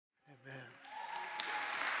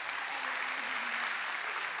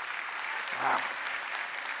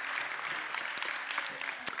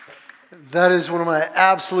That is one of my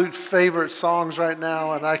absolute favorite songs right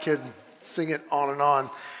now, and I could sing it on and on.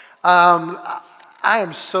 I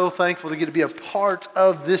am so thankful to get to be a part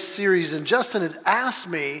of this series, and Justin had asked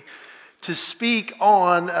me to speak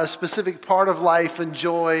on a specific part of life and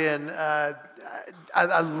joy, and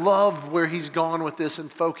I love where he's gone with this and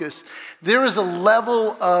focus. There is a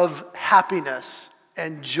level of happiness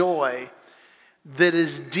and joy that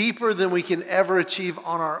is deeper than we can ever achieve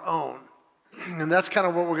on our own. And that's kind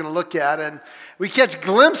of what we're going to look at. And we catch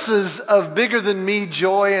glimpses of bigger than me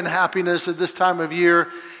joy and happiness at this time of year.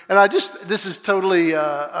 And this is totally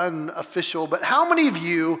unofficial, but how many of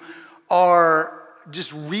you are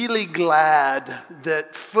just really glad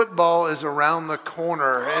that football is around the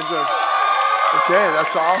corner? Okay,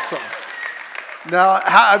 that's awesome.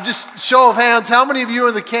 Now, just show of hands, how many of you are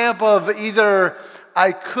in the camp of either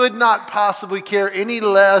I could not possibly care any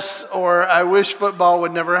less, or I wish football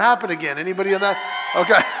would never happen again? Anybody in that?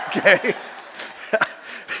 Okay.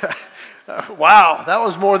 Wow, that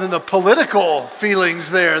was more than the political feelings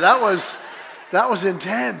there. That was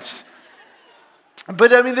intense.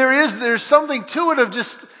 But I mean, there's something to it of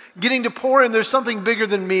just getting to pour in. There's something bigger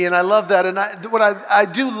than me, and I love that. And I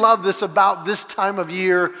do love this about this time of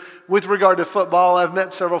year with regard to football. I've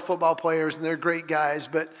met several football players, and they're great guys.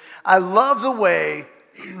 But I love the way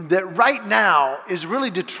that right now is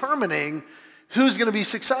really determining who's going to be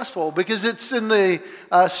successful, because it's in the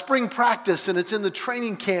spring practice, and it's in the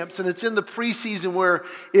training camps, and it's in the preseason where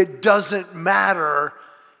it doesn't matter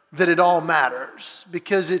that it all matters,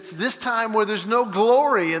 because it's this time where there's no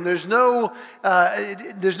glory and there's no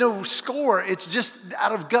score. It's just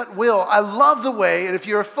out of gut will. I love the way, and if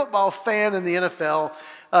you're a football fan in the NFL,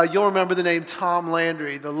 you'll remember the name Tom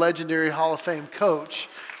Landry, the legendary Hall of Fame coach.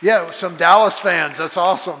 Yeah, some Dallas fans. That's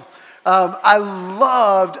awesome. I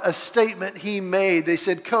loved a statement he made. They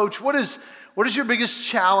said, "Coach, what is your biggest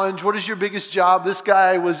challenge? What is your biggest job?" This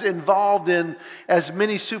guy was involved in as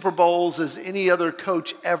many Super Bowls as any other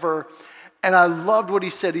coach ever. And I loved what he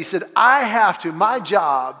said. He said, my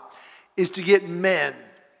job is to get men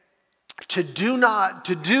to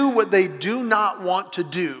do what they do not want to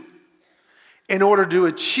do in order to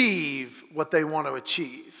achieve what they want to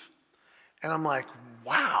achieve. And I'm like,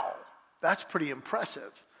 wow, that's pretty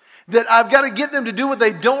impressive. That I've got to get them to do what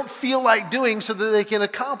they don't feel like doing so that they can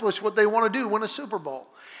accomplish what they want to do, win a Super Bowl.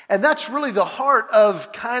 And that's really the heart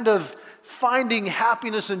of kind of finding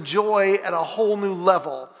happiness and joy at a whole new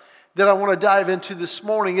level that I want to dive into this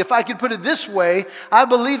morning. If I could put it this way, I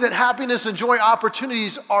believe that happiness and joy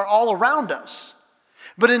opportunities are all around us.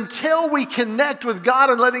 But until we connect with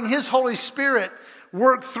God and letting His Holy Spirit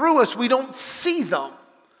work through us, we don't see them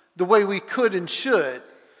the way we could and should.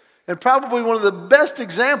 And probably one of the best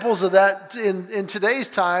examples of that in today's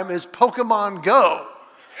time is Pokemon Go.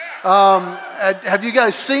 Have you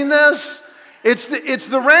guys seen this? It's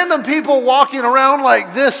the random people walking around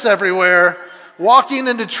like this everywhere, walking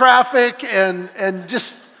into traffic, and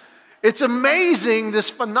just, it's amazing, this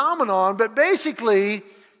phenomenon. But basically,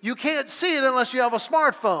 you can't see it unless you have a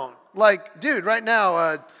smartphone. Like, dude, right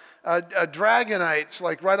now, a Dragonite's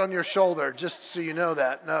like right on your shoulder, just so you know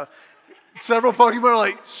that. No. Several Pokemon are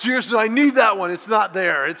like, seriously, I need that one. It's not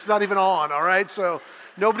there. It's not even on, all right? So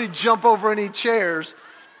nobody jump over any chairs.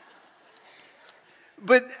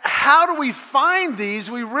 But how do we find these?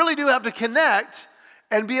 We really do have to connect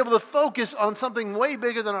and be able to focus on something way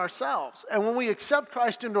bigger than ourselves. And when we accept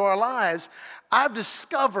Christ into our lives, I've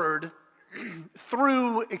discovered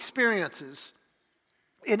through experiences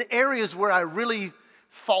in areas where I really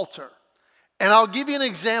falter. And I'll give you an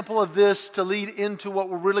example of this to lead into what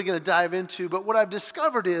we're really going to dive into. But what I've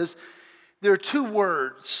discovered is there are two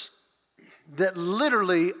words that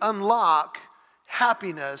literally unlock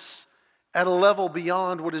happiness at a level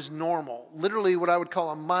beyond what is normal. Literally what I would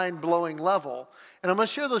call a mind-blowing level. And I'm going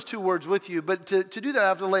to share those two words with you. But to do that, I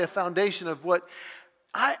have to lay a foundation of what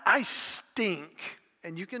I stink.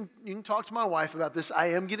 And you can talk to my wife about this. I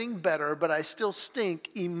am getting better, but I still stink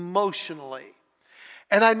emotionally.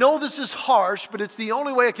 And I know this is harsh, but it's the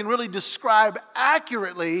only way I can really describe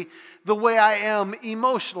accurately the way I am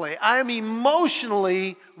emotionally. I am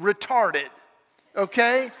emotionally retarded,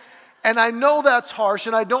 okay? And I know that's harsh,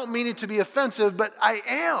 and I don't mean it to be offensive, but I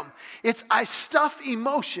am. I stuff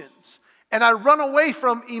emotions, and I run away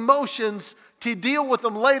from emotions to deal with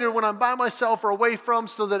them later when I'm by myself or away from,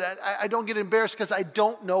 so that I don't get embarrassed because I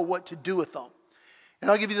don't know what to do with them.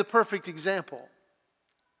 And I'll give you the perfect example.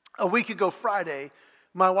 A week ago Friday,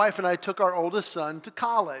 my wife and I took our oldest son to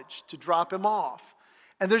college to drop him off.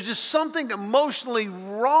 And there's just something emotionally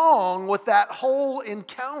wrong with that whole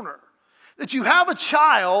encounter. That you have a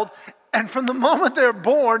child And from the moment they're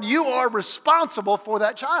born, you are responsible for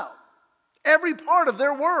that child. Every part of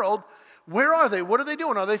their world, where are they? What are they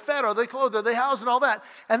doing? Are they fed? Are they clothed? Are they housed? And all that.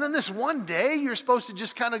 And then this one day, you're supposed to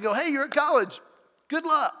just kind of go, hey, you're at college. Good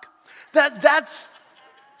luck. That's,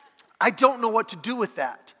 I don't know what to do with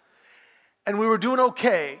that. And we were doing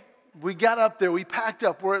okay. We got up there, we packed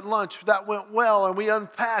up, we're at lunch, that went well, and we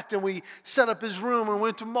unpacked, and we set up his room, and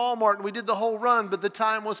went to Walmart, and we did the whole run, but the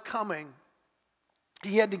time was coming.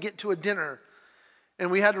 He had to get to a dinner, and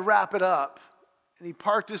we had to wrap it up. And he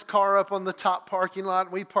parked his car up on the top parking lot,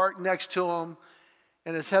 and we parked next to him.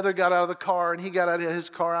 And as Heather got out of the car, and he got out of his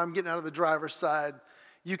car, I'm getting out of the driver's side.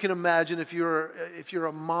 You can imagine if you're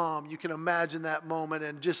a mom, you can imagine that moment,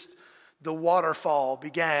 and just the waterfall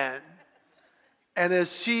began. And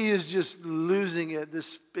as she is just losing it,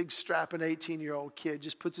 this big strapping 18-year-old kid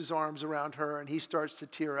just puts his arms around her, and he starts to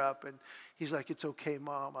tear up, and he's like, it's okay,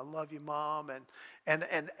 Mom. I love you, Mom.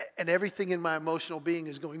 And everything in my emotional being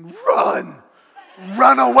is going, run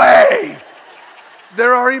away.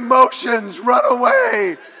 There are emotions, run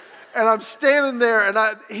away. And I'm standing there,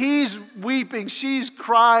 and he's weeping, she's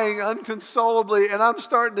crying unconsolably, and I'm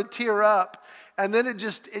starting to tear up. And then it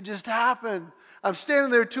just happened. I'm standing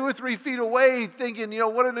there 2 or 3 feet away thinking,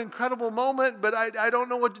 what an incredible moment, but I don't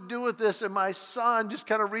know what to do with this. And my son just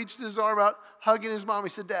kind of reached his arm out, hugging his mom. He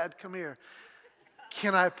said, Dad, come here.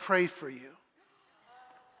 Can I pray for you?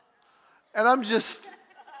 And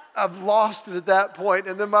I've lost it at that point.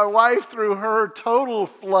 And then my wife, through her total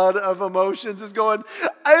flood of emotions, is going,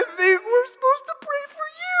 I think we're supposed to pray for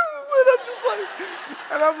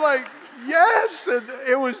you. And I'm like, yes. And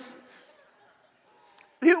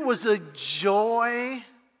it was a joy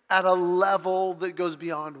at a level that goes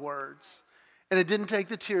beyond words. And it didn't take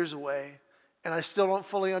the tears away. And I still don't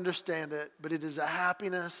fully understand it. But it is a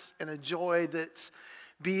happiness and a joy that's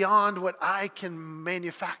beyond what I can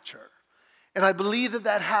manufacture. And I believe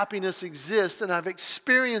that happiness exists. And I've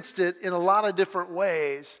experienced it in a lot of different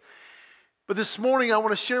ways. But this morning I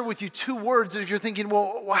want to share with you 2 words that if you're thinking,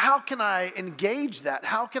 well, how can I engage that?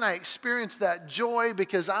 How can I experience that joy?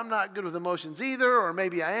 Because I'm not good with emotions either, or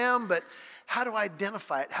maybe I am, but how do I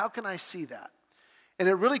identify it? How can I see that? And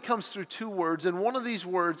it really comes through 2 words. And one of these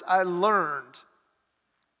words I learned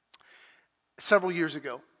several years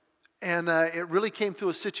ago. And it really came through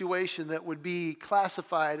a situation that would be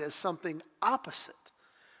classified as something opposite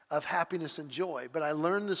of happiness and joy. But I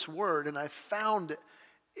learned this word, and I found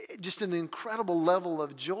just an incredible level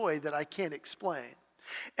of joy that I can't explain.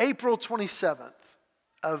 April 27th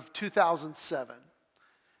of 2007.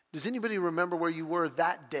 Does anybody remember where you were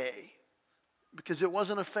that day? Because it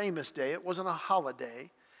wasn't a famous day. It wasn't a holiday.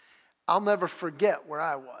 I'll never forget where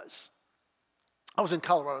I was. I was in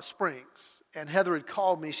Colorado Springs, and Heather had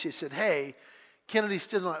called me. She said, hey, Kennedy's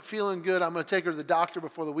still not feeling good. I'm going to take her to the doctor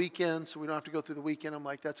before the weekend so we don't have to go through the weekend. I'm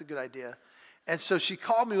like, that's a good idea. And so she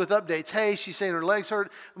called me with updates. Hey, she's saying her legs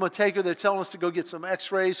hurt. I'm going to take her. They're telling us to go get some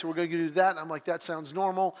x-rays, so we're going to do that. And I'm like, that sounds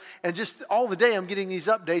normal. And just all the day I'm getting these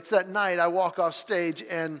updates. That night I walk off stage,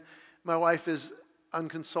 and my wife is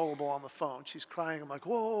unconsolable on the phone. She's crying. I'm like,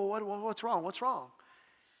 whoa, what's wrong? What's wrong?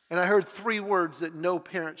 And I heard 3 words that no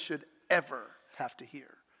parent should ever have to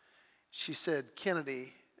hear. She said,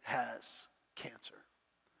 Kennedy has cancer.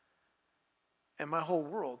 And my whole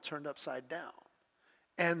world turned upside down.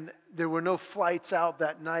 And there were no flights out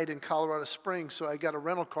that night in Colorado Springs, so I got a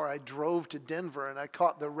rental car. I drove to Denver, and I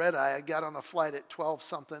caught the red eye. I got on a flight at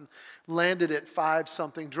 12-something, landed at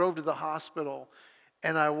 5-something, drove to the hospital,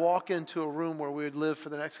 and I walk into a room where we would live for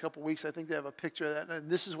the next couple of weeks. I think they have a picture of that, and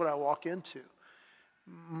this is what I walk into.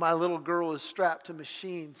 My little girl is strapped to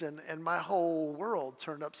machines, and my whole world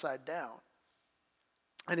turned upside down.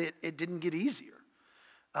 And it didn't get easier.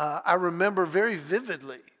 I remember very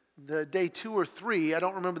vividly the day 2 or 3, I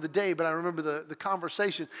don't remember the day, but I remember the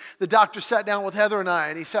conversation. The doctor sat down with Heather and I,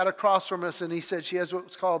 and he sat across from us, and he said she has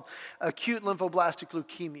what's called acute lymphoblastic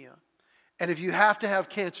leukemia. And if you have to have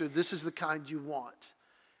cancer, this is the kind you want.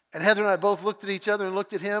 And Heather and I both looked at each other and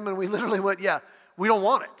looked at him, and we literally went, yeah, we don't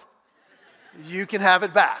want it. You can have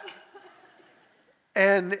it back.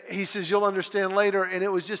 And he says, you'll understand later. And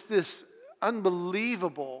it was just this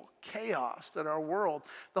unbelievable chaos that our world,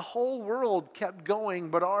 the whole world kept going,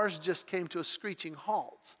 but ours just came to a screeching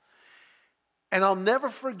halt. And I'll never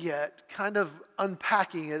forget kind of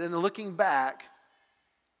unpacking it and looking back,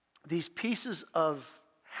 these pieces of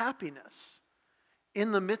happiness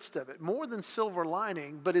in the midst of it. More than silver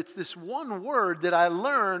lining, but it's this one word that I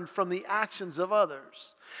learned from the actions of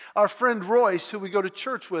others. Our friend Royce, who we go to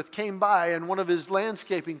church with, came by in one of his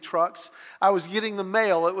landscaping trucks. I was getting the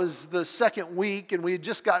mail. It was the second week, and we had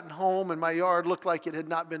just gotten home, and my yard looked like it had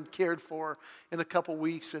not been cared for in a couple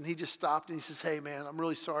weeks. And he just stopped, and he says, "Hey, man, I'm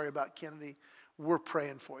really sorry about Kennedy. We're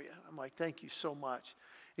praying for you." I'm like, "Thank you so much."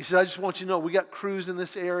 He said, "I just want you to know, we got crews in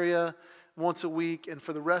this area once a week, and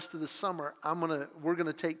for the rest of the summer, we're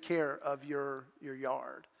gonna take care of your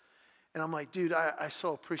yard." And I'm like, "Dude, I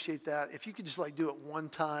so appreciate that. If you could just like do it one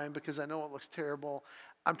time, because I know it looks terrible.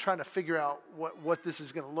 I'm trying to figure out what this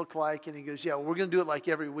is gonna look like." And he goes, "Yeah, well, we're gonna do it like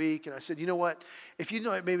every week." And I said, "You know what? If you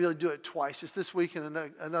know it, maybe I'll do it twice, just this week and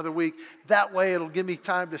another week. That way it'll give me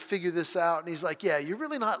time to figure this out." And he's like, "Yeah, you're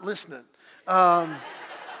really not listening.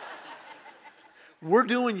 We're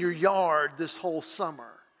doing your yard this whole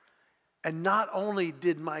summer." And not only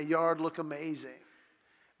did my yard look amazing,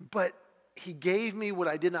 but he gave me what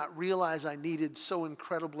I did not realize I needed so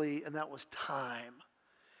incredibly, and that was time.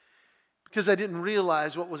 Because I didn't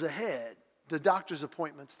realize what was ahead. The doctor's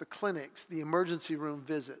appointments, the clinics, the emergency room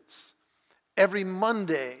visits. Every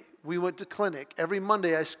Monday, we went to clinic. Every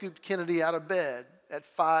Monday, I scooped Kennedy out of bed at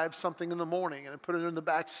 5 something in the morning, and I put her in the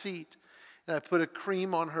back seat. And I put a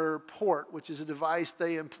cream on her port, which is a device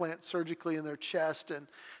they implant surgically in their chest, and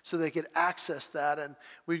so they could access that. And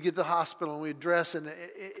we'd get to the hospital and we'd dress, and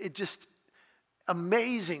it just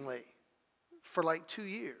amazingly, for like 2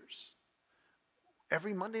 years,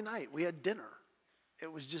 every Monday night we had dinner.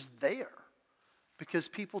 It was just there because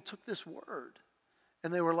people took this word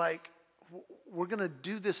and they were like, "We're going to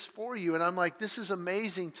do this for you." And I'm like, "This is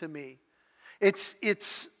amazing to me."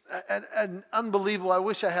 It's an unbelievable, I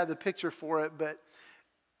wish I had the picture for it, but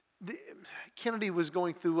Kennedy was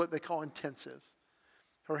going through what they call intensive.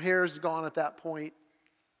 Her hair is gone at that point.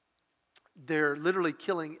 They're literally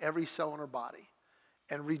killing every cell in her body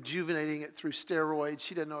and rejuvenating it through steroids.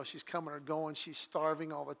 She doesn't know if she's coming or going. She's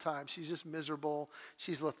starving all the time. She's just miserable.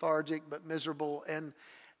 She's lethargic but miserable. And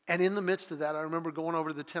in the midst of that, I remember going over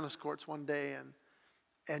to the tennis courts one day,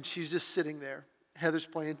 and she's just sitting there. Heather's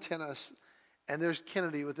playing tennis. And there's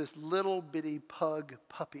Kennedy with this little bitty pug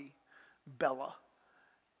puppy, Bella.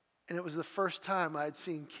 And it was the first time I had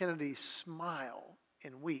seen Kennedy smile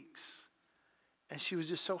in weeks. And she was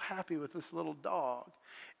just so happy with this little dog.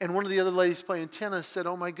 And one of the other ladies playing tennis said,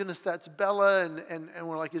 "Oh my goodness, that's Bella." And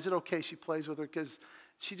we're like, "Is it okay she plays with her?" Because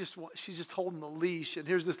she's just holding the leash. And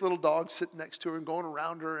here's this little dog sitting next to her and going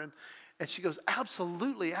around her. And she goes,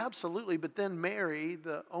 "Absolutely, absolutely." But then Mary,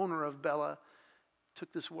 the owner of Bella,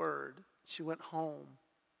 took this word. She went home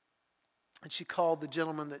and she called the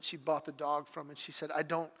gentleman that she bought the dog from, and she said, I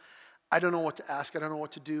don't know what to ask. I don't know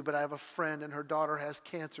what to do, but I have a friend and her daughter has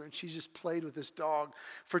cancer, and she just played with this dog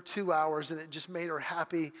for 2 hours, and it just made her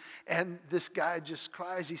happy." And this guy just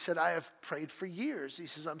cries. He said, "I have prayed for years." He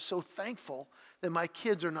says, "I'm so thankful that my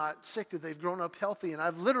kids are not sick, that they've grown up healthy. And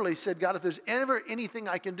I've literally said, God, if there's ever anything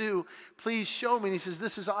I can do, please show me." And he says,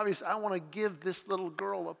 "This is obvious. I want to give this little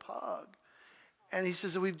girl a pug." And he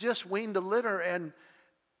says, "We've just weaned a litter." And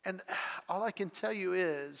all I can tell you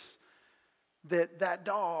is that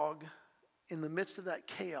dog, in the midst of that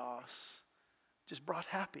chaos, just brought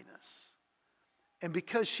happiness. And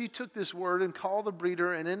because she took this word and called the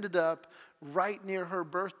breeder and ended up right near her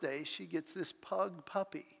birthday, she gets this pug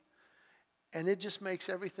puppy. And it just makes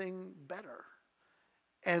everything better.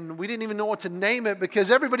 And we didn't even know what to name it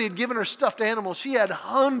because everybody had given her stuffed animals. She had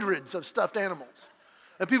hundreds of stuffed animals.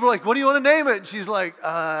 And people were like, "What do you want to name it?" And she's like,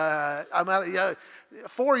 "I'm out of, yeah."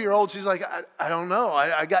 4-year-old, she's like, I don't know.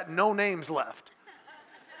 I got no names left.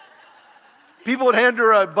 People would hand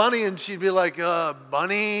her a bunny and she'd be like,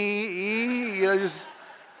 "Bunny, just."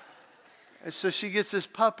 And so she gets this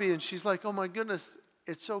puppy and she's like, "Oh my goodness,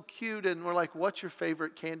 it's so cute." And we're like, "What's your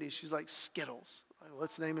favorite candy?" She's like, "Skittles." Like,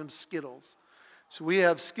 "Let's name him Skittles." So we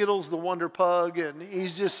have Skittles the Wonder Pug, and he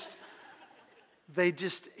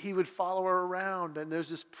would follow her around, and there's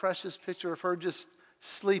this precious picture of her just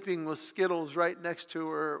sleeping with Skittles right next to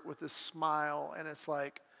her with a smile, and it's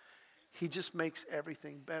like, he just makes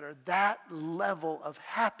everything better. That level of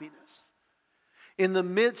happiness in the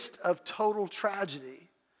midst of total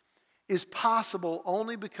tragedy is possible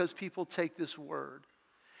only because people take this word.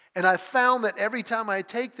 And I found that every time I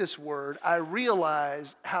take this word, I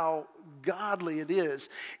realize how godly it is.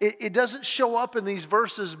 It doesn't show up in these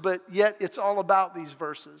verses, but yet it's all about these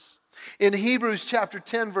verses. In Hebrews chapter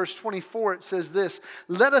 10, verse 24, it says this: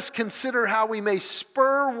 "Let us consider how we may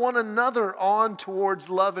spur one another on towards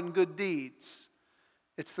love and good deeds."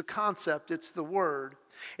 It's the concept, it's the word.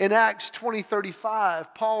 In Acts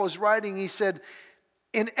 20:35, Paul is writing, he said,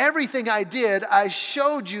 In everything I did, I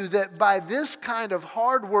showed you that by this kind of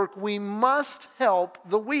hard work, we must help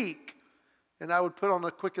the weak. And I would put on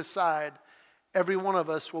a quick aside, every one of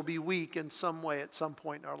us will be weak in some way at some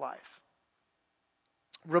point in our life.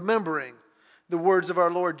 Remembering the words of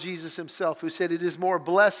our Lord Jesus himself, who said, it is more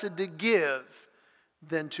blessed to give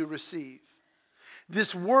than to receive.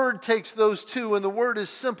 This word takes those two, and the word is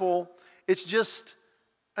simple. It's just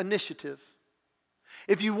initiative.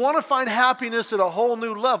 If you want to find happiness at a whole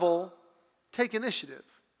new level, take initiative.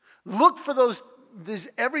 Look for these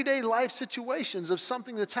everyday life situations of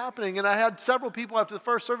something that's happening. And I had several people after the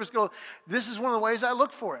first service go, this is one of the ways I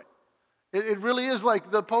look for it. It really is like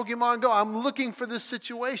the Pokemon Go. I'm looking for this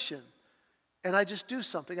situation. And I just do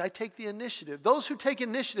something. I take the initiative. Those who take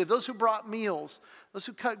initiative, those who brought meals, those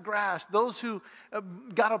who cut grass, those who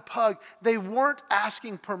got a pug, they weren't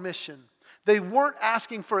asking permission. They weren't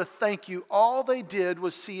asking for a thank you. All they did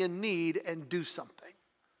was see a need and do something.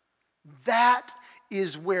 That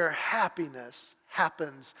is where happiness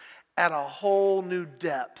happens at a whole new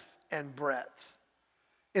depth and breadth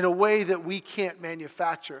in a way that we can't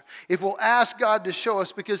manufacture. If we'll ask God to show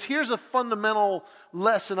us, because here's a fundamental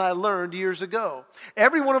lesson I learned years ago.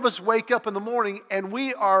 Every one of us wake up in the morning and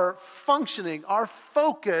we are functioning. Our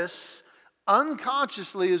focus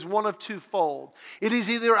unconsciously is one of twofold. It is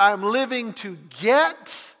either I'm living to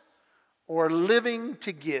get or living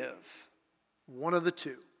to give. One of the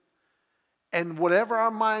two. And whatever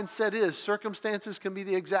our mindset is, circumstances can be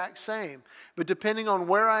the exact same. But depending on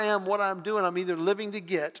where I am, what I'm doing, I'm either living to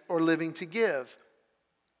get or living to give.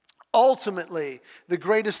 Ultimately, the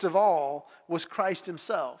greatest of all was Christ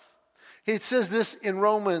himself. It says this in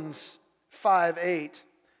Romans 5:8.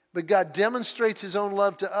 But God demonstrates his own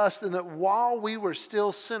love to us in that while we were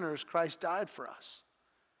still sinners, Christ died for us.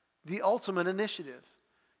 The ultimate initiative.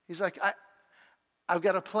 He's like, I've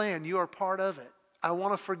got a plan. You are part of it. I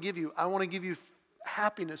want to forgive you. I want to give you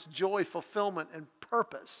happiness, joy, fulfillment, and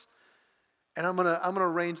purpose. And I'm gonna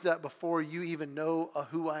arrange that before you even know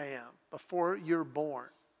who I am, before you're born.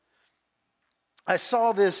 I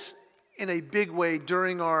saw this in a big way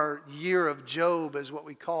during our year of Job, is what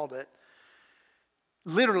we called it.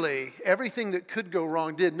 Literally, everything that could go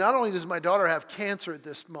wrong did. Not only does my daughter have cancer at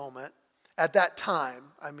this moment, at that time,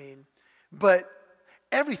 but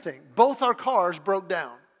everything. Both our cars broke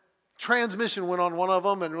down. Transmission went on one of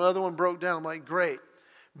them and another one broke down. I'm like, great.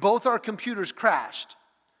 Both our computers crashed.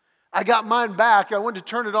 I got mine back. I went to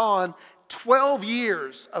turn it on. 12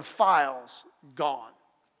 years of files gone.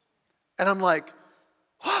 And I'm like,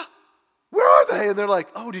 what? Where are they? And they're like,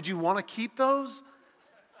 oh, did you want to keep those?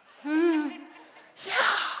 Yeah.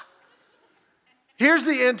 Here's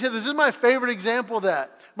the antithesis. This is my favorite example of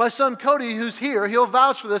that. My son Cody, who's here, he'll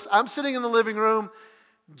vouch for this. I'm sitting in the living room,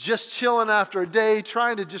 just chilling after a day,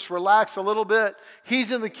 trying to just relax a little bit.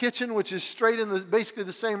 He's in the kitchen, which is straight in basically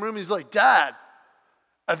the same room. He's like, Dad,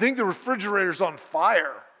 I think the refrigerator's on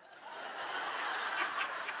fire.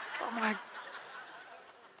 I'm like,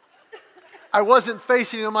 I wasn't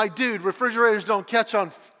facing him. I'm like, dude, refrigerators don't catch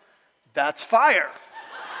on. That's fire.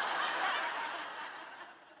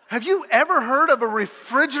 Have you ever heard of a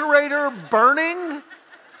refrigerator burning?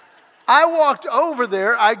 I walked over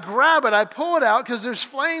there, I grab it, I pull it out because there's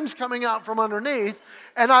flames coming out from underneath.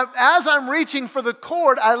 And as I'm reaching for the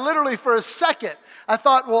cord, I literally, for a second, I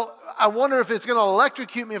thought, well, I wonder if it's going to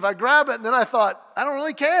electrocute me if I grab it. And then I thought, I don't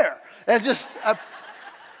really care. And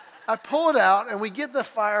I pull it out and we get the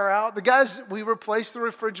fire out. The guys, we replaced the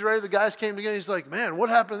refrigerator. The guys came together. He's like, man, what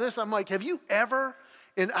happened to this? I'm like, have you ever...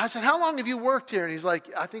 And I said, how long have you worked here? And he's like,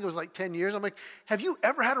 I think it was like 10 years. I'm like, have you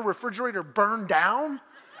ever had a refrigerator burn down?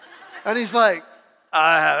 And he's like,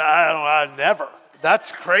 I never.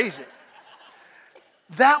 That's crazy.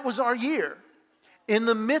 That was our year. In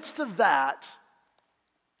the midst of that,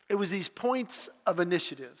 it was these points of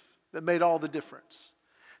initiative that made all the difference.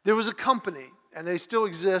 There was a company, and they still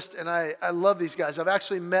exist, and I love these guys. I've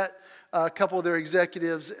actually met a couple of their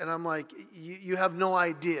executives, and I'm like, you have no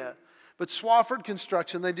idea. But Swafford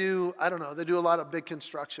Construction, they do a lot of big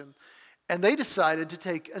construction. And they decided to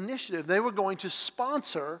take initiative. They were going to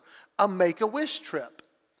sponsor a Make-A-Wish trip.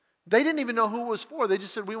 They didn't even know who it was for. They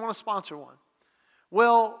just said, we want to sponsor one.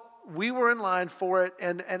 Well, we were in line for it,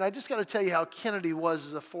 and I just got to tell you how Kennedy was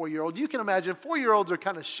as a 4-year-old. You can imagine, 4-year-olds are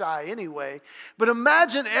kind of shy anyway. But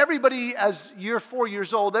imagine everybody, as you're 4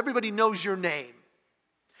 years old, everybody knows your name.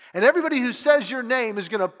 And everybody who says your name is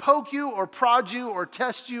going to poke you or prod you or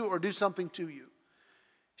test you or do something to you.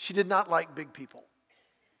 She did not like big people.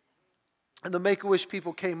 And the Make-A-Wish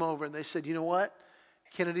people came over and they said, you know what,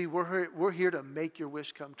 Kennedy, we're here to make your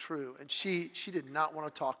wish come true. And she did not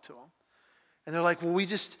want to talk to them. And they're like, well, we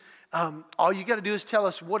just, all you got to do is tell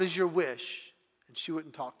us, what is your wish? And she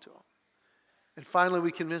wouldn't talk to them. And finally,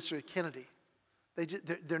 we convinced her, Kennedy,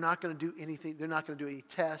 they're not going to do anything. They're not going to do any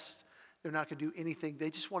tests. They're not going to do anything. They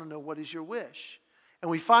just want to know, what is your wish? And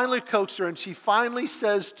we finally coaxed her, and she finally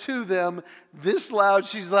says to them this loud,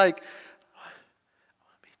 she's like, I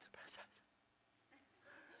want to meet the princess.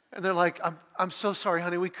 And they're like, I'm so sorry,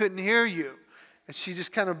 honey, we couldn't hear you. And she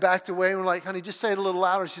just kind of backed away, and we're like, honey, just say it a little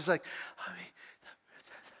louder. She's like, I mean, the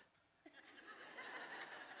princess.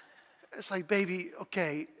 It's like, baby,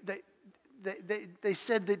 okay, they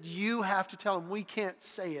said that you have to tell them. We can't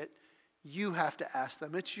say it. You have to ask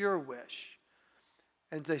them. It's your wish.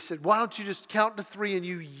 And they said, why don't you just count to 3 and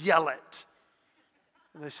you yell it?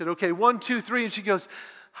 And they said, okay, 1, 2, 3. And she goes,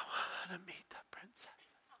 I want to meet the princesses.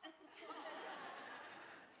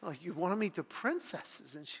 I'm like, you want to meet the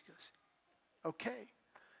princesses? And she goes, okay.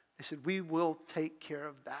 They said, we will take care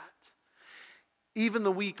of that. Even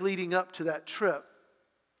the week leading up to that trip,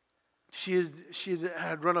 she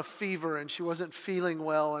had run a fever and she wasn't feeling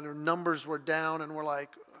well and her numbers were down, and we're like,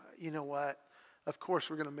 you know what? Of course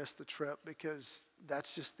we're going to miss the trip because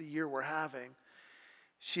that's just the year we're having.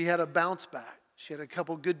 She had a bounce back. She had a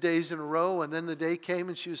couple good days in a row, and then the day came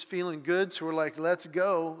and she was feeling good, so we're like, let's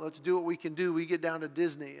go. Let's do what we can do. We get down to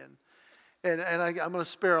Disney, and I'm going to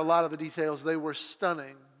spare a lot of the details. They were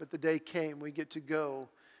stunning, but the day came. We get to go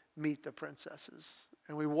meet the princesses.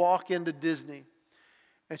 And we walk into Disney,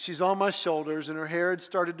 and she's on my shoulders, and her hair had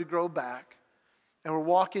started to grow back. And we're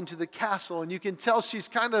walking to the castle, and you can tell she's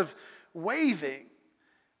kind of waving,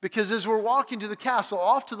 because as we're walking to the castle,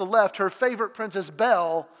 off to the left, her favorite princess,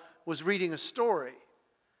 Belle, was reading a story.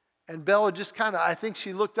 And Belle just kind of, I think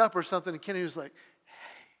she looked up or something, and Kenny was like,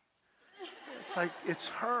 hey. It's like, it's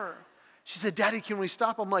her. She said, Daddy, can we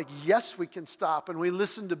stop? I'm like, yes, we can stop. And we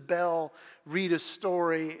listened to Belle read a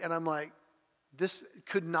story, and I'm like, this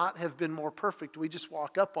could not have been more perfect. We just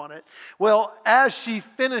walk up on it. Well, as she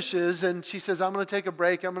finishes and she says, I'm going to take a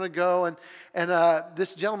break, I'm going to go. And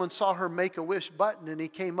this gentleman saw her make a wish button, and he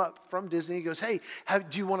came up from Disney. He goes, hey,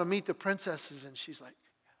 do you want to meet the princesses? And she's like,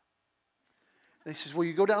 yeah. And he says, well,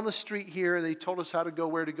 you go down the street here. And they told us how to go,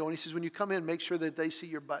 where to go. And he says, when you come in, make sure that they see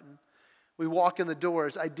your button. We walk in the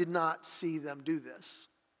doors. I did not see them do this.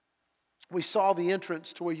 We saw the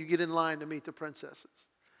entrance to where you get in line to meet the princesses.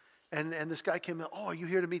 And this guy came in, oh, are you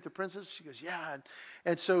here to meet the princess? She goes, yeah.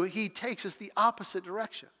 And so he takes us the opposite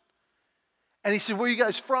direction. And he said, where are you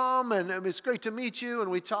guys from? And it's great to meet you. And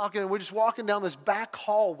we talk, and we're just walking down this back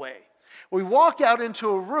hallway. We walk out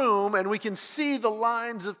into a room, and we can see the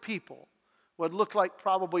lines of people. What looked like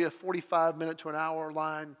probably a 45-minute to an hour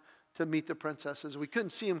line to meet the princesses. We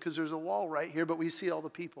couldn't see them because there's a wall right here, but we see all the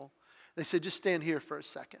people. They said, just stand here for a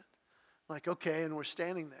second. I'm like, okay, and we're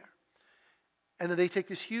standing there. And then they take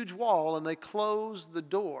this huge wall and they close the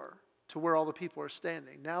door to where all the people are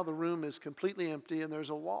standing. Now the room is completely empty and there's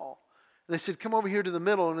a wall. And they said, come over here to the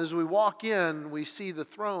middle. And as we walk in, we see the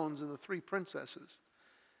thrones and the 3 princesses.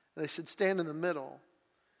 And they said, stand in the middle.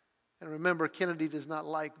 And remember, Kennedy does not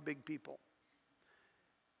like big people.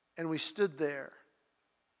 And we stood there.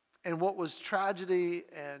 And what was tragedy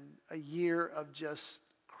and a year of just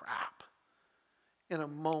crap in a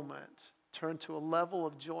moment turned to a level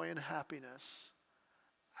of joy and happiness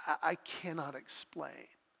I cannot explain.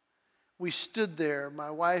 We stood there, my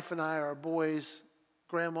wife and I, our boys,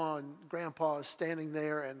 Grandma and Grandpa is standing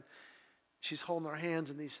there, and she's holding our hands,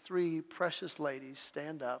 and these 3 precious ladies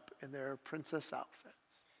stand up in their princess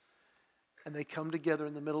outfits. And they come together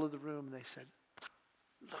in the middle of the room, and they said,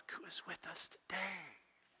 look who is with us today.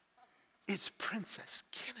 It's Princess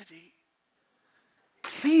Kennedy.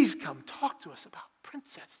 Please come talk to us about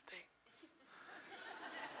princess things.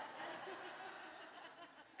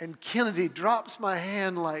 And Kennedy drops my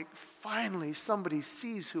hand like, finally somebody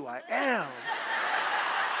sees who I am.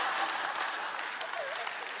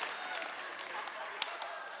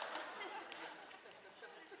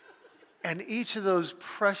 And each of those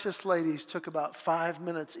precious ladies took about 5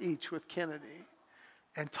 minutes each with Kennedy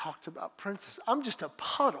and talked about princess. I'm just a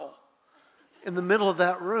puddle in the middle of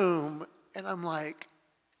that room, and I'm like,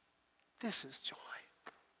 this is joy.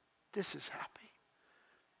 This is happy.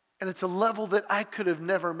 And it's a level that I could have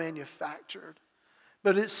never manufactured.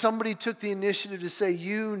 But somebody took the initiative to say,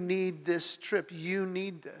 you need this trip. You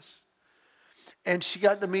need this. And she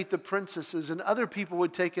got to meet the princesses, and other people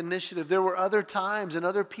would take initiative. There were other times and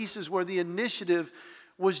other pieces where the initiative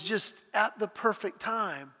was just at the perfect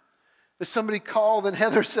time. As somebody called, and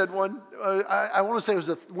Heather said I want to say it was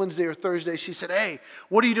a Wednesday or Thursday, she said, hey,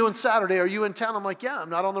 what are you doing Saturday? Are you in town? I'm like, yeah,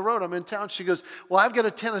 I'm not on the road. I'm in town. She goes, well, I've got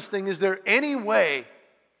a tennis thing. Is there any way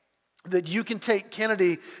that you can take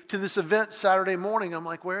Kennedy to this event Saturday morning. I'm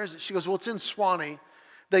like, where is it? She goes, well, it's in Swanee.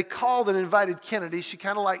 They called and invited Kennedy. She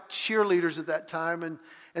kind of liked cheerleaders at that time,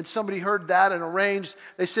 and somebody heard that and arranged.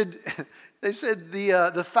 They said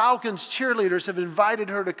the Falcons cheerleaders have invited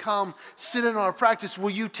her to come sit in our practice. Will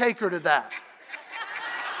you take her to that?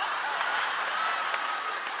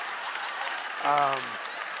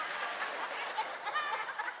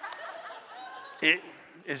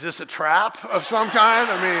 Is this a trap of some kind?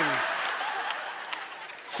 I mean,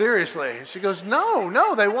 seriously. She goes,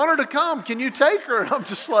 no, they want her to come. Can you take her? And I'm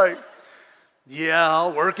just like, yeah,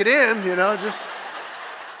 I'll work it in, just.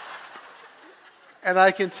 And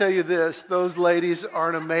I can tell you this, those ladies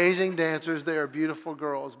are amazing dancers. They are beautiful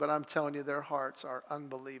girls, but I'm telling you, their hearts are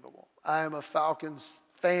unbelievable. I am a Falcons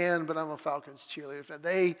fan, but I'm a Falcons cheerleader fan.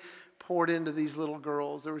 They poured into these little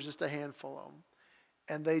girls. There was just a handful of them.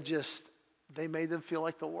 And they made them feel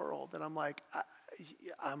like the world. And I'm like,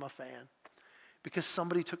 I'm a fan. Because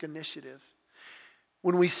somebody took initiative.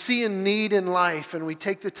 When we see a need in life and we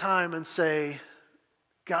take the time and say,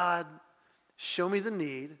 God, show me the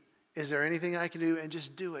need. Is there anything I can do? And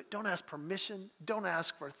just do it. Don't ask permission. Don't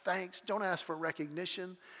ask for thanks. Don't ask for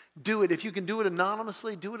recognition. Do it. If you can do it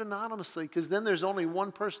anonymously, do it anonymously. Because then there's only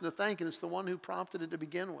one person to thank, and it's the one who prompted it to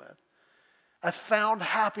begin with. I found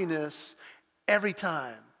happiness every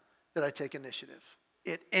time that I take initiative.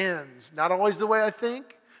 It ends, not always the way I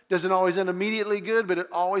think, doesn't always end immediately good, but it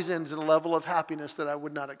always ends in a level of happiness that I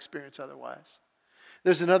would not experience otherwise.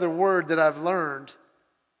 There's another word that I've learned,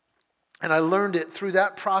 and I learned it through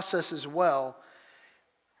that process as well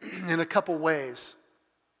in a couple ways.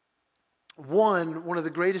 One of the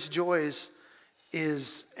greatest joys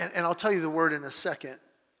is, and I'll tell you the word in a second,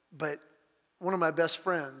 but one of my best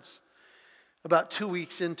friends, about 2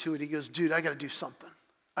 weeks into it, he goes, dude, I got to do something.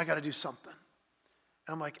 I got to do something.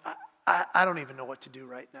 And I'm like, I don't even know what to do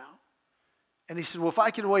right now. And he said, well, if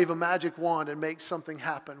I could wave a magic wand and make something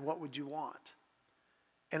happen, what would you want?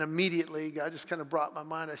 And immediately, God just kind of brought my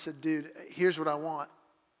mind. I said, dude, here's what I want.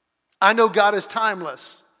 I know God is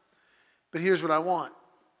timeless, but here's what I want.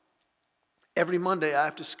 Every Monday, I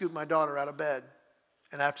have to scoop my daughter out of bed,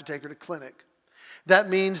 and I have to take her to clinic. That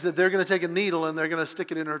means that they're going to take a needle and they're going to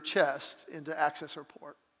stick it in her chest into access her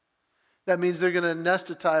port. That means they're going to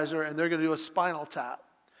anesthetize her and they're going to do a spinal tap.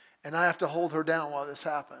 And I have to hold her down while this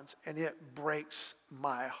happens. And it breaks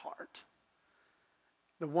my heart.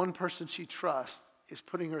 The one person she trusts is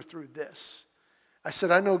putting her through this. I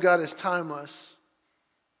said, I know God is timeless,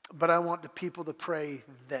 but I want the people to pray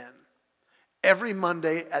then. Every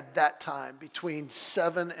Monday at that time, between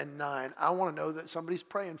 7 and 9, I want to know that somebody's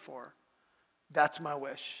praying for her. That's my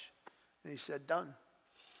wish. And he said, done.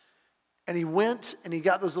 And he went and he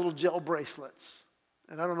got those little gel bracelets.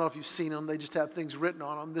 And I don't know if you've seen them. They just have things written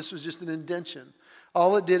on them. This was just an indention.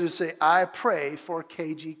 All it did was say, I pray for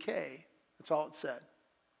KGK. That's all it said.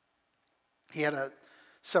 He had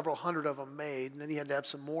several hundred of them made, and then he had to have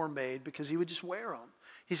some more made because he would just wear them.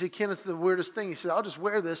 He said, Ken, it's the weirdest thing. He said, I'll just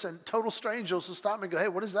wear this, and total strangers will stop me and go, hey,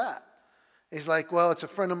 what is that? He's like, well, it's a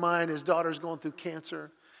friend of mine. His daughter's going through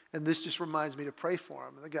cancer, and this just reminds me to pray for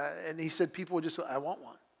him. And he said, people would just go, I want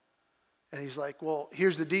one. And he's like, well,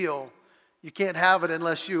 here's the deal. You can't have it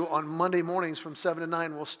unless you, on Monday mornings from 7 to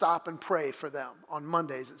 9, will stop and pray for them. On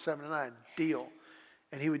Mondays at 7 to 9, deal.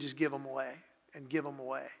 And he would just give them away and give them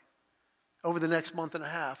away. Over the next month and a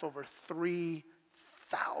half, over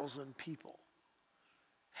 3,000 people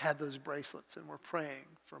had those bracelets and were praying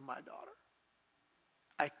for my daughter.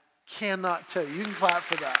 I cannot tell you. You can clap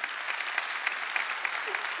for that.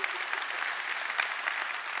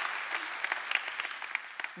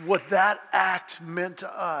 What that act meant to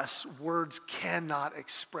us, words cannot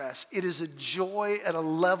express. It is a joy at a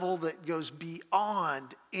level that goes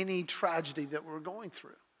beyond any tragedy that we're going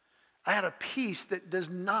through. I had a peace that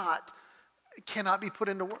cannot be put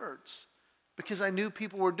into words because I knew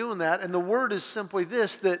people were doing that. And the word is simply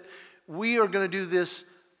this, that we are going to do this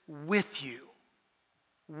with you.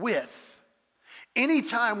 With.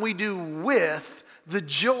 Anytime we do with, the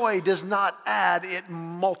joy does not add, it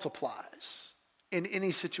multiplies in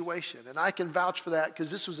any situation. And I can vouch for that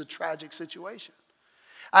because this was a tragic situation.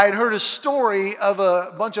 I had heard a story of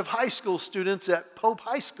a bunch of high school students at Pope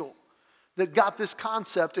High School that got this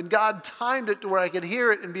concept, and God timed it to where I could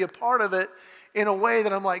hear it and be a part of it in a way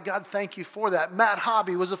that I'm like, God, thank you for that. Matt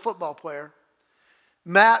Hobby was a football player.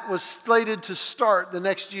 Matt was slated to start the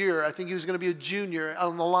next year. I think he was going to be a junior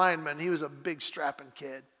on the lineman. He was a big strapping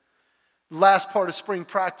kid. Last part of spring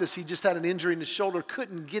practice, he just had an injury in his shoulder,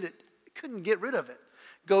 couldn't get rid of it.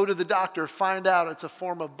 Go to the doctor, find out it's a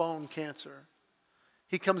form of bone cancer.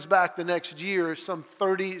 He comes back the next year, some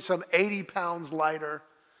 80 pounds lighter,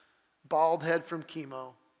 bald head from chemo.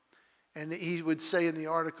 And he would say in the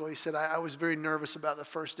article, he said, I was very nervous about the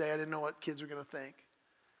first day. I didn't know what kids were going to think.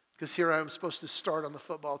 Because here I am supposed to start on the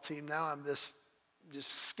football team. Now I'm this just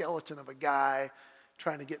skeleton of a guy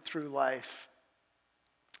trying to get through life.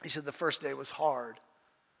 He said the first day was hard.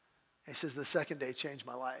 He says the second day changed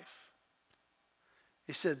my life.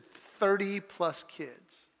 He said 30 plus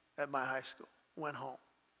kids at my high school went home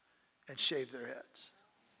and shaved their heads.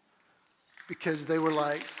 Because they were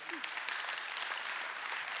like,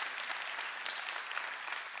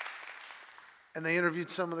 and they interviewed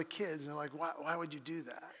some of the kids, and they're like, why would you do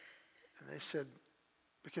that? And they said,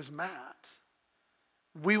 because Matt,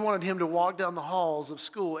 we wanted him to walk down the halls of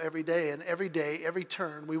school every day, every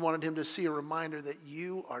turn, we wanted him to see a reminder that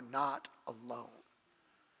you are not alone.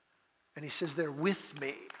 And he says, they're with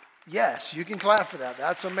me. Yes, you can clap for that.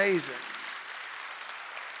 That's amazing.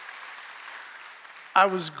 I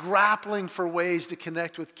was grappling for ways to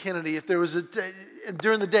connect with Kennedy. If there was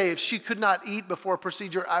during the day, if she could not eat before a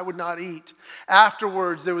procedure, I would not eat.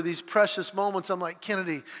 Afterwards, there were these precious moments. I'm like,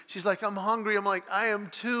 Kennedy. She's like, I'm hungry. I'm like, I am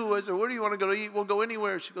too. I said, where do you want to go to eat? We'll go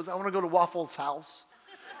anywhere. She goes, I want to go to Waffle's house.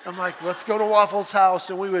 I'm like, let's go to Waffle's house.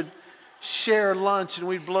 And we would share lunch and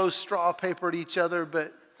we'd blow straw paper at each other.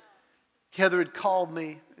 But Heather had called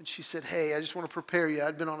me and she said, hey, I just want to prepare you.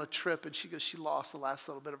 I'd been on a trip. And she goes, she lost the last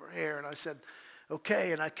little bit of her hair. And I said,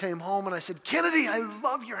 okay, and I came home and I said, Kennedy, I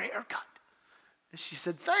love your haircut. And she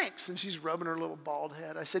said, thanks. And she's rubbing her little bald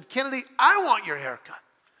head. I said, Kennedy, I want your haircut.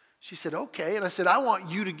 She said, okay. And I said, I want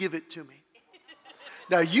you to give it to me.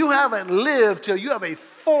 Now, you haven't lived till you have a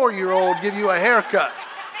 4-year-old give you a haircut.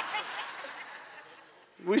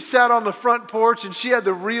 We sat on the front porch and she had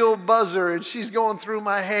the real buzzer and she's going through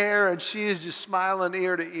my hair and she is just smiling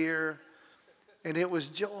ear to ear. And it was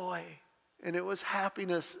joy. And it was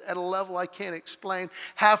happiness at a level I can't explain.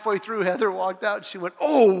 Halfway through, Heather walked out and she went,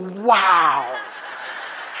 oh, wow.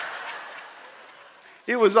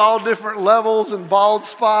 It was all different levels and bald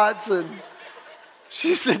spots. And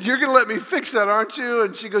she said, you're going to let me fix that, aren't you?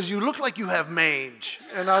 And she goes, you look like you have mange.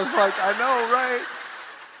 And I was like, I know, right?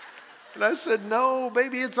 And I said, no,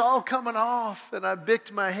 baby, it's all coming off. And I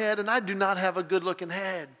bicked my head, and I do not have a good-looking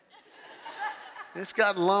head. It's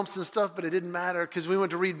got lumps and stuff, but it didn't matter because we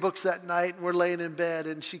went to read books that night and we're laying in bed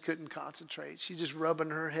and she couldn't concentrate. She's just rubbing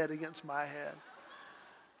her head against my head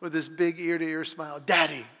with this big ear-to-ear smile.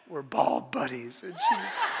 Daddy, we're bald buddies. And she's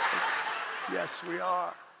like, yes, we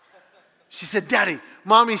are. She said, Daddy,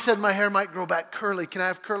 Mommy said my hair might grow back curly. Can I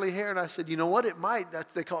have curly hair? And I said, you know what? It might.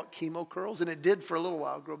 They call it chemo curls. And it did for a little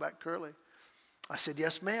while grow back curly. I said,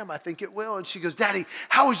 yes, ma'am, I think it will. And she goes, Daddy,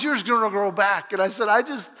 how is yours going to grow back? And I said, I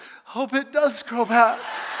just hope it does grow back.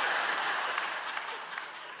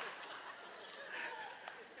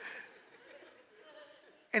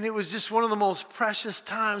 And it was just one of the most precious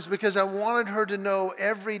times because I wanted her to know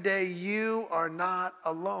every day you are not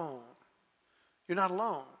alone. You're not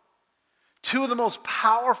alone. Two of the most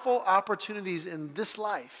powerful opportunities in this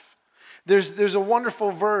life. There's a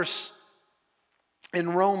wonderful verse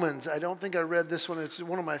in Romans. I don't think I read this one. It's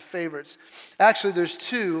one of my favorites. Actually, there's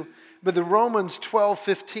two, but the Romans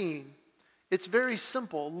 12:15. It's very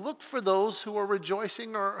simple. Look for those who are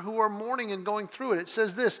rejoicing or who are mourning and going through it. It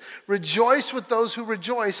says this, rejoice with those who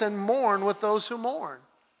rejoice and mourn with those who mourn.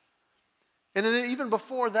 And then even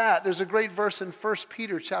before that, there's a great verse in 1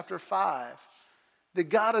 Peter chapter 5 that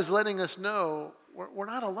God is letting us know we're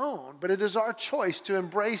not alone, but it is our choice to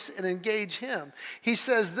embrace and engage Him. He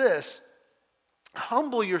says this,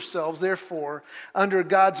 humble yourselves, therefore, under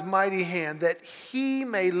God's mighty hand, that He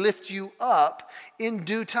may lift you up in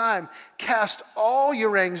due time. Cast all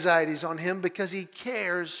your anxieties on Him because He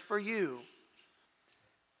cares for you.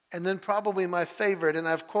 And then probably my favorite, and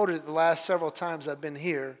I've quoted it the last several times I've been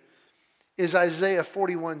here, is Isaiah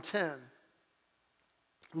 41:10.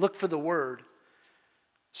 Look for the word.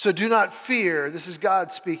 So do not fear, this is God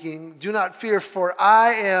speaking, do not fear, for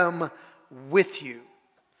I am with you.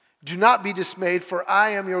 Do not be dismayed, for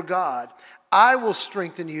I am your God. I will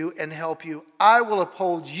strengthen you and help you. I will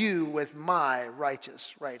uphold you with my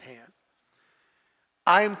righteous right hand.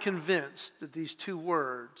 I am convinced that these two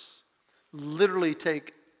words literally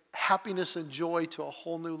take happiness and joy to a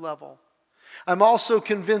whole new level. I'm also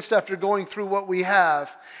convinced after going through what we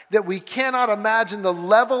have that we cannot imagine the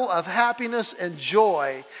level of happiness and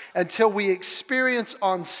joy until we experience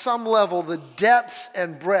on some level the depths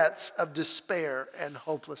and breadths of despair and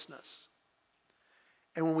hopelessness.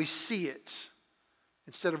 And when we see it,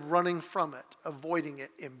 instead of running from it, avoiding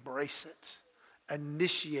it, embrace it,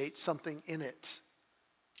 initiate something in it,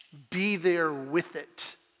 be there with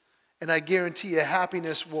it, And I guarantee you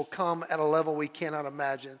happiness will come at a level we cannot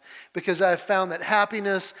imagine. Because I've found that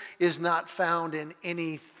happiness is not found in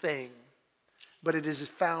anything, but it is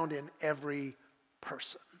found in every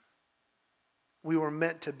person. We were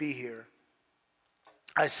meant to be here.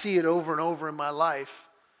 I see it over and over in my life.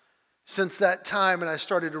 Since that time, and I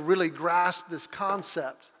started to really grasp this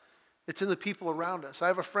concept, it's in the people around us. I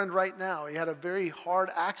have a friend right now. He had a very hard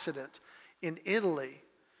accident in Italy.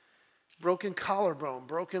 Broken collarbone,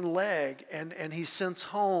 broken leg, and he's since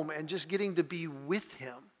home, and just getting to be with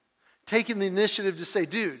him. Taking the initiative to say,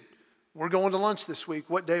 dude, we're going to lunch this week.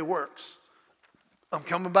 What day works? I'm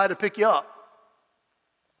coming by to pick you up.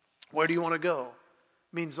 Where do you want to go?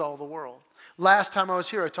 Means all the world. Last time I was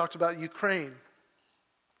here, I talked about Ukraine.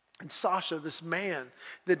 And Sasha, this man,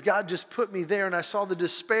 that God just put me there, and I saw the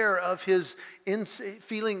despair of his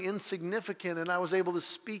feeling insignificant, and I was able to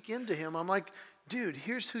speak into him. I'm like, dude,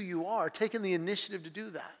 here's who you are, taking the initiative to do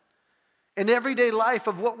that. In everyday life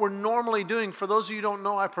of what we're normally doing, for those of you who don't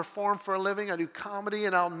know, I perform for a living, I do comedy,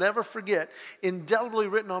 and I'll never forget, indelibly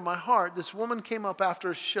written on my heart, this woman came up after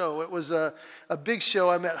a show. It was a big show.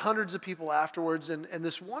 I met hundreds of people afterwards, and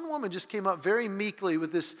this one woman just came up very meekly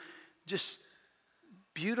with this just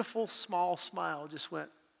beautiful, small smile, just went,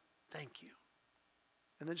 thank you,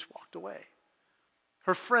 and then just walked away.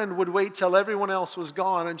 Her friend would wait till everyone else was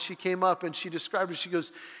gone, and she came up and she described it. She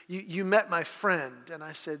goes, you met my friend. And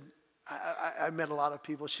I said, I met a lot of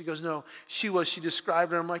people. She goes, no, she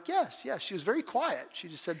described her. I'm like, yes. She was very quiet. She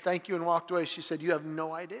just said, thank you, and walked away. She said, you have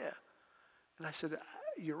no idea. And I said,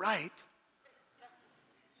 you're right.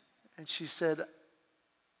 And she said,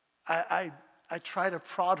 I try to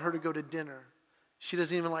prod her to go to dinner. She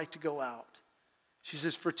doesn't even like to go out. She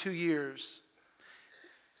says, for 2 years,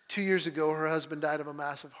 2 years ago, her husband died of a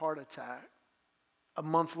massive heart attack. A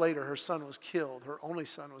month later, her son was killed. Her only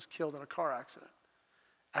son was killed in a car accident.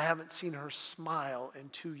 I haven't seen her smile in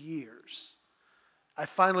 2 years. I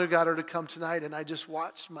finally got her to come tonight, and I just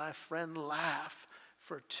watched my friend laugh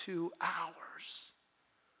for 2 hours.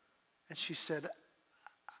 And she said,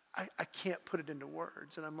 I can't put it into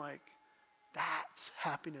words. And I'm like, that's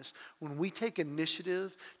happiness. When we take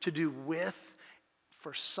initiative to do with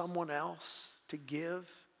for someone else, to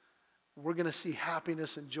give, we're going to see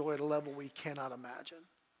happiness and joy at a level we cannot imagine.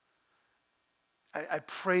 I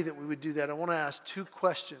pray that we would do that. I want to ask 2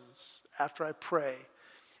 questions after I pray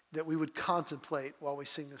that we would contemplate while we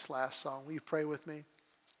sing this last song. Will you pray with me?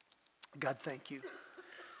 God, thank you.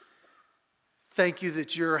 Thank you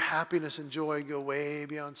that your happiness and joy go way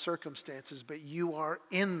beyond circumstances, but you are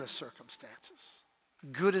in the circumstances,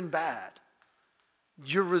 good and bad.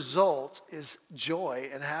 Your result is joy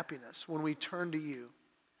and happiness when we turn to you.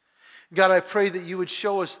 God, I pray that you would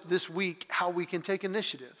show us this week how we can take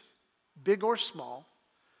initiative, big or small,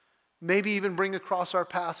 maybe even bring across our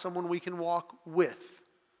path someone we can walk with,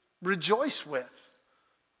 rejoice with,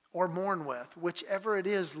 or mourn with. Whichever it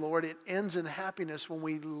is, Lord, it ends in happiness when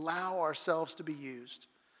we allow ourselves to be used.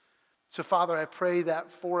 So, Father, I pray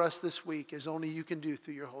that for us this week, as only you can do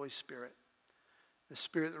through your Holy Spirit, the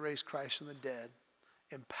Spirit that raised Christ from the dead,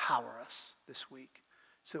 empower us this week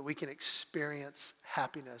so that we can experience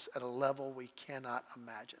happiness at a level we cannot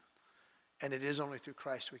imagine. And it is only through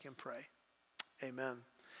Christ we can pray. Amen.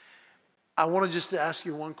 I want to just ask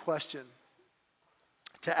you one question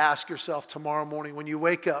to ask yourself tomorrow morning when you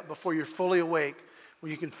wake up, before you're fully awake,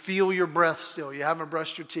 when you can feel your breath still, you haven't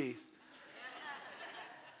brushed your teeth.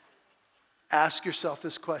 Ask yourself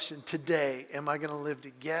this question: today, am I going to live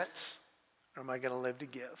to get, or am I going to live to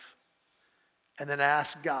give? And then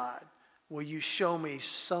ask God, will you show me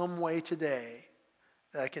some way today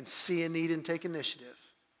that I can see a need and take initiative?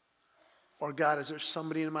 Or God, is there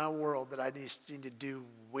somebody in my world that I need to do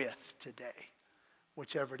with today?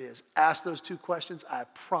 Whichever it is. Ask those 2 questions. I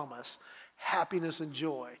promise happiness and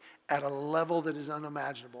joy at a level that is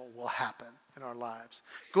unimaginable will happen in our lives.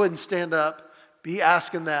 Go ahead and stand up. Be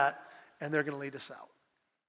asking that, and they're going to lead us out.